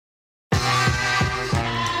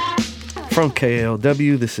From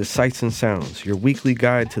KALW, this is Sights and Sounds, your weekly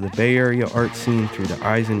guide to the Bay Area art scene through the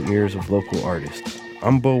eyes and ears of local artists.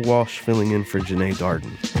 I'm Bo Walsh, filling in for Janae Darden.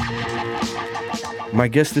 My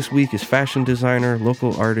guest this week is fashion designer,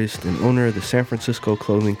 local artist, and owner of the San Francisco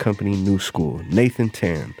clothing company New School, Nathan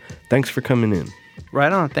Tan. Thanks for coming in.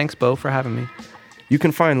 Right on. Thanks, Bo, for having me. You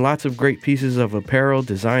can find lots of great pieces of apparel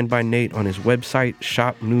designed by Nate on his website,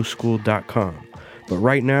 shopnewschool.com. But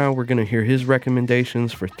right now, we're going to hear his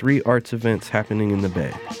recommendations for 3 arts events happening in the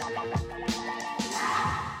Bay.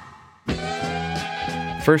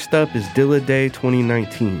 First up is Dilla Day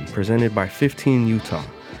 2019, presented by 15 Utah.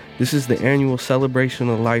 This is the annual celebration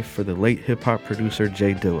of life for the late hip-hop producer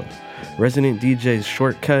J Dilla. Resident DJs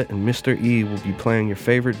Shortcut and Mr. E will be playing your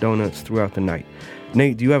favorite donuts throughout the night.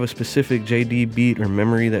 Nate, do you have a specific JD beat or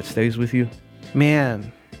memory that stays with you?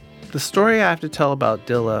 Man, the story I have to tell about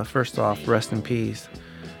Dilla, first off, rest in peace,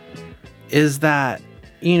 is that,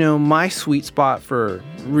 my sweet spot for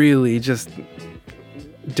really just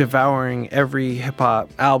devouring every hip-hop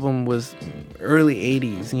album was early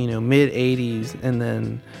 80s, mid 80s, and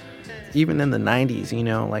then even in the 90s,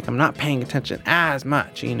 I'm not paying attention as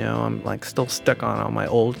much, I'm still stuck on all my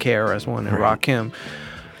old KRS-One and Rakim.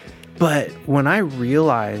 But when I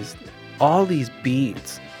realized all these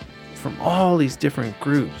beats from all these different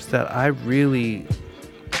groups, that I really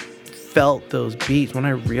felt those beats, when I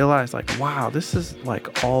realized wow, this is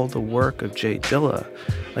all the work of J Dilla,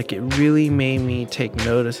 it really made me take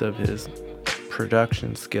notice of his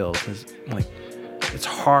production skills. It's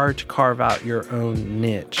hard to carve out your own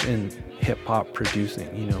niche in hip-hop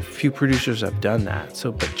producing. Few producers have done that.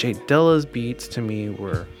 But J Dilla's beats to me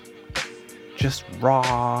were just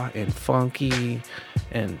raw and funky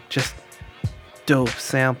and just dope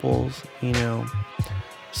samples,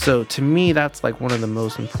 So to me, that's one of the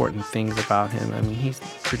most important things about him. I mean, he's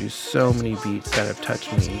produced so many beats that have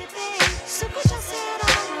touched me.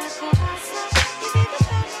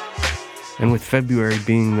 And with February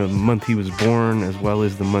being the month he was born as well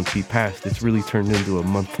as the month he passed, it's really turned into a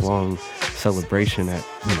month-long celebration at,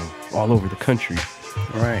 all over the country.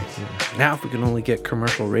 Right. Yeah. Now if we can only get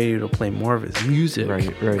commercial radio to play more of his music,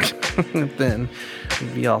 right. then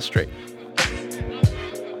we'd be all straight.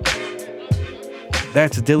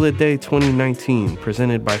 That's Dilla Day 2019,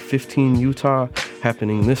 presented by 15 Utah,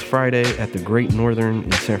 happening this Friday at the Great Northern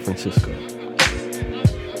in San Francisco.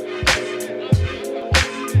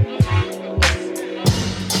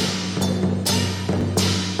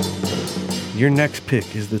 Your next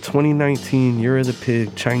pick is the 2019 Year of the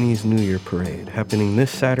Pig Chinese New Year Parade, happening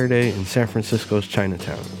this Saturday in San Francisco's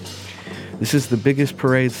Chinatown. This is the biggest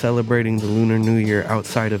parade celebrating the Lunar New Year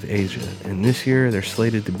outside of Asia, and this year there's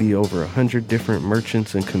slated to be over 100 different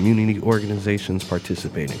merchants and community organizations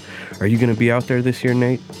participating. Are you going to be out there this year,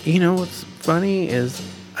 Nate? What's funny is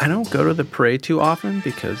I don't go to the parade too often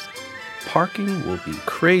because parking will be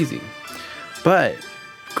crazy. But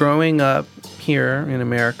growing up here in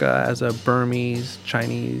America as a Burmese,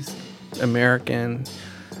 Chinese American,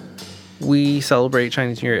 we celebrate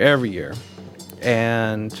Chinese New Year every year.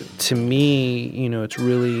 And to me, it's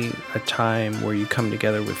really a time where you come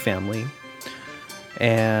together with family.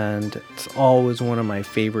 And it's always one of my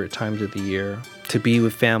favorite times of the year to be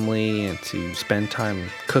with family and to spend time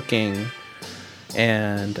cooking.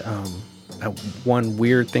 And one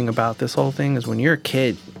weird thing about this whole thing is when you're a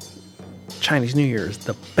kid, Chinese New Year is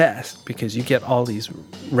the best because you get all these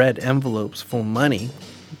red envelopes full of money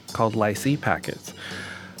called Lycée packets.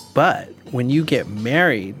 But when you get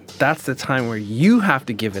married, that's the time where you have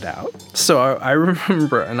to give it out. So I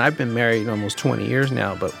remember, and I've been married almost 20 years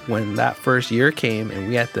now, but when that first year came and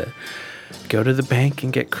we had to go to the bank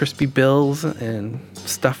and get crispy bills and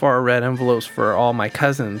stuff our red envelopes for all my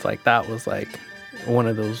cousins, that was one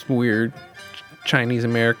of those weird Chinese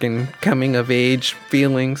American coming of age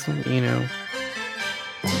feelings,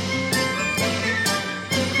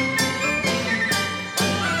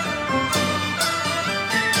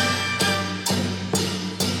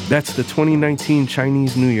 That's the 2019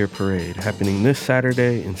 Chinese New Year Parade, happening this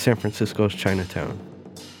Saturday in San Francisco's Chinatown.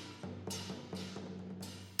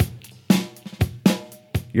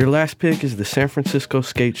 Your last pick is the San Francisco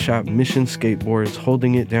skate shop Mission Skateboards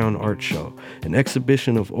Holding It Down Art Show, an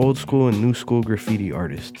exhibition of old school and new school graffiti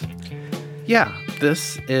artists. Yeah,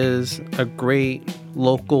 this is a great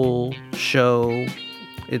local show.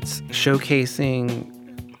 It's showcasing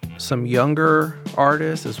some younger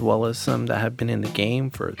artists as well as some that have been in the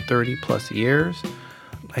game for 30 plus years.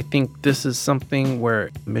 I think this is something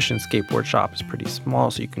where Mission Skateboard Shop is pretty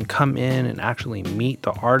small, so you can come in and actually meet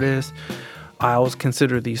the artists. I always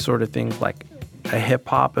consider these sort of things like a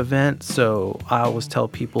hip-hop event, so I always tell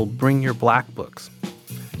people, bring your black books.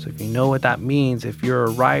 So if you know what that means, if you're a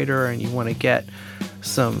writer and you want to get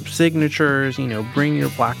some signatures, bring your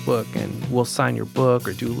black book and we'll sign your book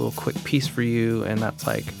or do a little quick piece for you. And that's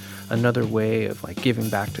like another way of like giving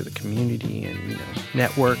back to the community and,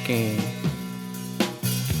 networking.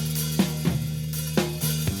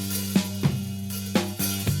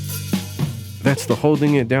 That's the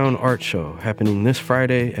Holding It Down art show happening this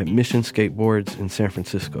Friday at Mission Skateboards in San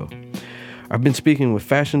Francisco. I've been speaking with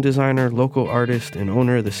fashion designer, local artist, and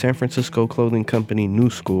owner of the San Francisco clothing company New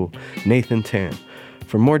School, Nathan Tan.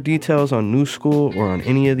 For more details on New School or on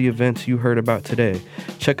any of the events you heard about today,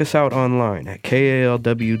 check us out online at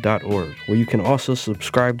kalw.org, where you can also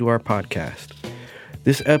subscribe to our podcast.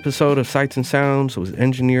 This episode of Sights and Sounds was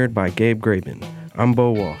engineered by Gabe Graben. I'm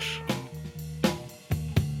Bo Walsh.